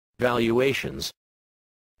Valuations.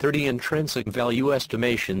 30 Intrinsic Value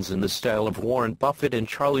Estimations in the Style of Warren Buffett and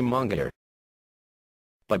Charlie Munger.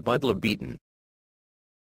 By Butler Beaton.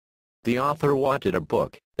 The author wanted a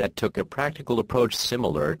book that took a practical approach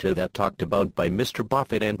similar to that talked about by Mr.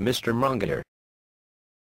 Buffett and Mr. Munger.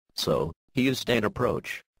 So, he used an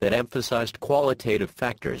approach that emphasized qualitative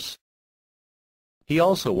factors. He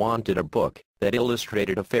also wanted a book that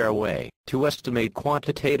illustrated a fair way to estimate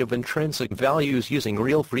quantitative intrinsic values using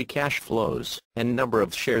real free cash flows and number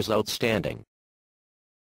of shares outstanding.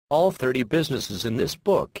 All 30 businesses in this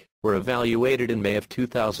book were evaluated in May of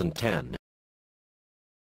 2010.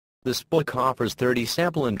 This book offers 30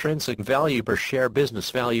 sample intrinsic value per share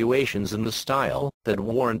business valuations in the style that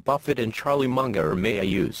Warren Buffett and Charlie Munger may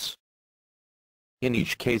use. In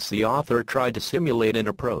each case, the author tried to simulate an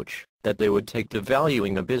approach that they would take to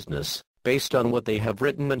valuing a business based on what they have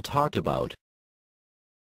written and talked about.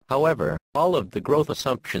 However, all of the growth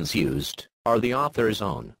assumptions used are the author's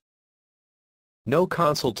own. No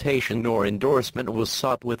consultation nor endorsement was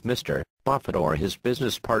sought with Mr. Buffett or his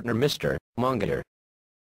business partner Mr. Munger.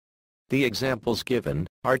 The examples given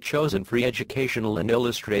are chosen for educational and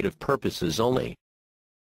illustrative purposes only.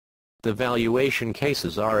 The valuation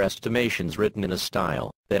cases are estimations written in a style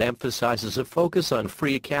that emphasizes a focus on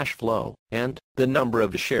free cash flow and the number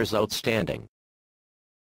of shares outstanding.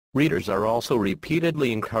 Readers are also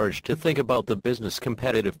repeatedly encouraged to think about the business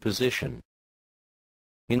competitive position.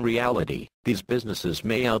 In reality, these businesses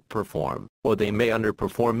may outperform, or they may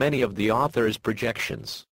underperform many of the author's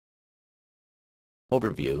projections.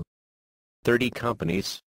 Overview. 30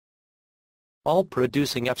 companies, all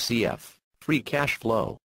producing FCF, free cash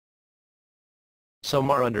flow. Some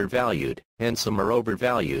are undervalued, and some are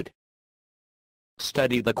overvalued.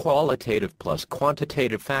 Study the qualitative plus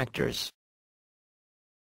quantitative factors.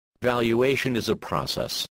 Valuation is a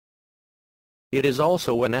process. It is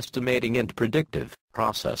also an estimating and predictive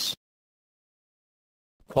process.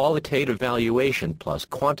 Qualitative valuation plus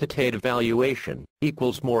quantitative valuation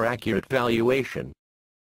equals more accurate valuation.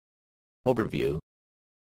 Overview.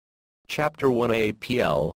 Chapter 1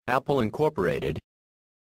 APL, APOL Incorporated.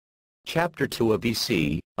 Chapter 2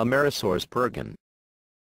 ABC, AmerisourceBergen.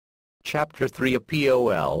 Chapter 3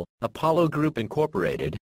 APOL, Apollo Group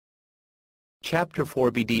Incorporated. Chapter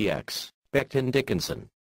 4 BDX, Becton Dickinson.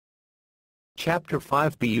 Chapter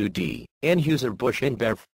 5 BUD, Anheuser-Busch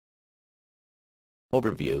InBev.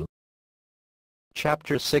 Overview.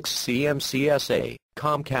 Chapter 6 CMCSA,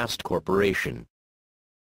 Comcast Corporation.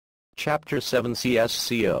 Chapter 7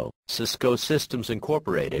 CSCO, Cisco Systems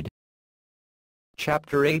Incorporated.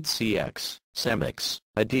 Chapter 8 CX, Cemex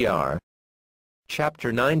ADR.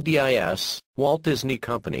 Chapter 9 DIS, Walt Disney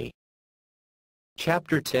Company.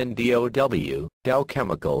 Chapter 10 DOW, Dow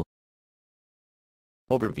Chemical.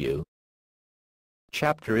 Overview.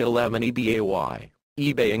 Chapter 11 EBAY,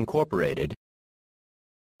 eBay Incorporated.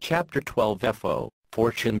 Chapter 12 FO,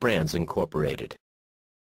 Fortune Brands Incorporated.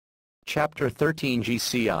 Chapter 13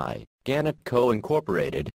 GCI, Gannett Co.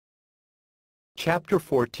 Incorporated. Chapter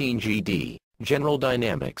 14 GD, General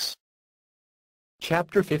Dynamics.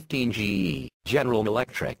 Chapter 15 GE, General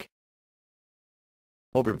Electric.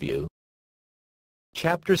 Overview.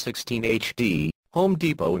 Chapter 16 HD, Home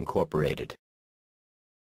Depot Incorporated.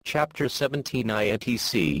 Chapter 17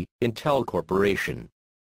 INTC, Intel Corporation.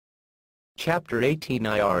 Chapter 18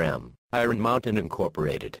 IRM, Iron Mountain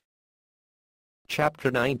Incorporated.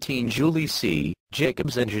 Chapter 19 Julie C.,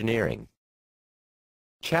 Jacobs Engineering.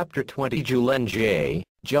 Chapter 20 Julen J.,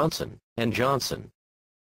 Johnson & Johnson.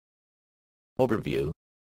 Overview.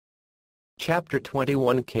 Chapter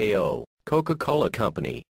 21 KO, Coca-Cola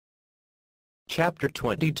Company. Chapter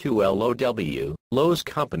 22 LOW, Lowe's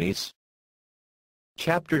Companies.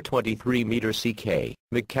 Chapter 23 Meter CK,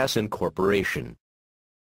 McKesson Corporation.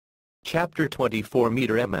 Chapter 24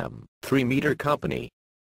 Meter MM, 3 Meter Company.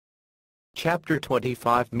 Chapter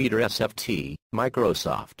 25 Meter SFT,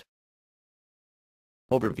 Microsoft.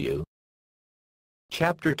 Overview.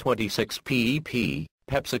 Chapter 26 PEP,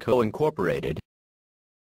 PepsiCo Incorporated.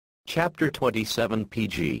 Chapter 27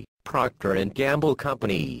 PG, Procter & Gamble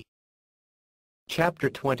Company. Chapter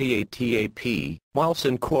 28 TAP,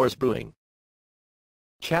 Molson Coors Brewing.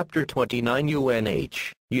 Chapter 29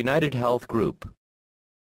 UNH, United Health Group.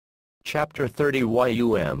 Chapter 30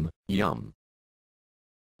 YUM,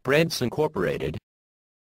 Brands Incorporated.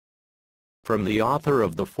 From the author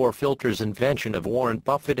of The 4 Filters Invention of Warren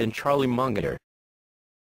Buffett and Charlie Munger.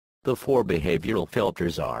 The 4 behavioral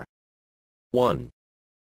filters are: 1.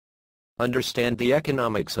 Understand the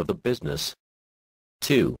economics of the business.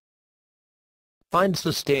 2. Find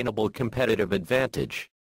sustainable competitive advantage.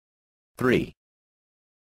 3.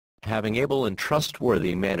 having able and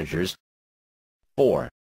trustworthy managers. 4.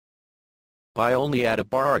 Buy only at a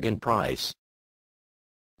bargain price.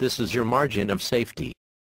 This is your margin of safety.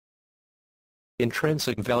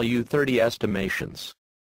 Intrinsic value 30 estimations.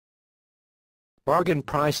 Bargain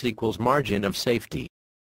price equals margin of safety.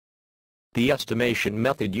 The estimation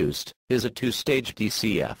method used is a two-stage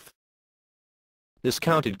DCF.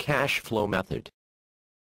 Discounted cash flow method.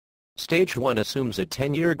 Stage 1 assumes a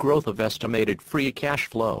 10-year growth of estimated free cash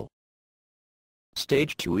flow.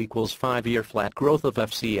 Stage 2 equals 5-year flat growth of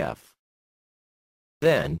FCF.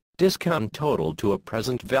 Then, discount total to a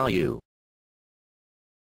present value.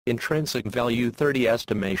 Intrinsic value 30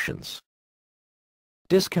 estimations.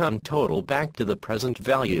 Discount total back to the present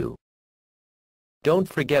value. Don't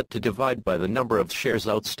forget to divide by the number of shares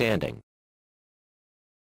outstanding.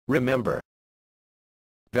 Remember,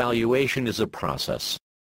 valuation is a process.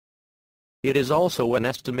 It is also an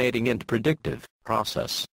estimating and predictive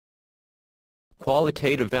process.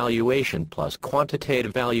 Qualitative valuation plus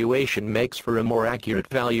quantitative valuation makes for a more accurate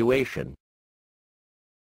valuation.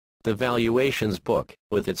 The Valuations book,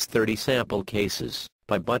 with its 30 sample cases,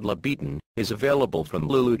 by Budla Beaton, is available from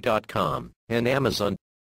lulu.com and Amazon.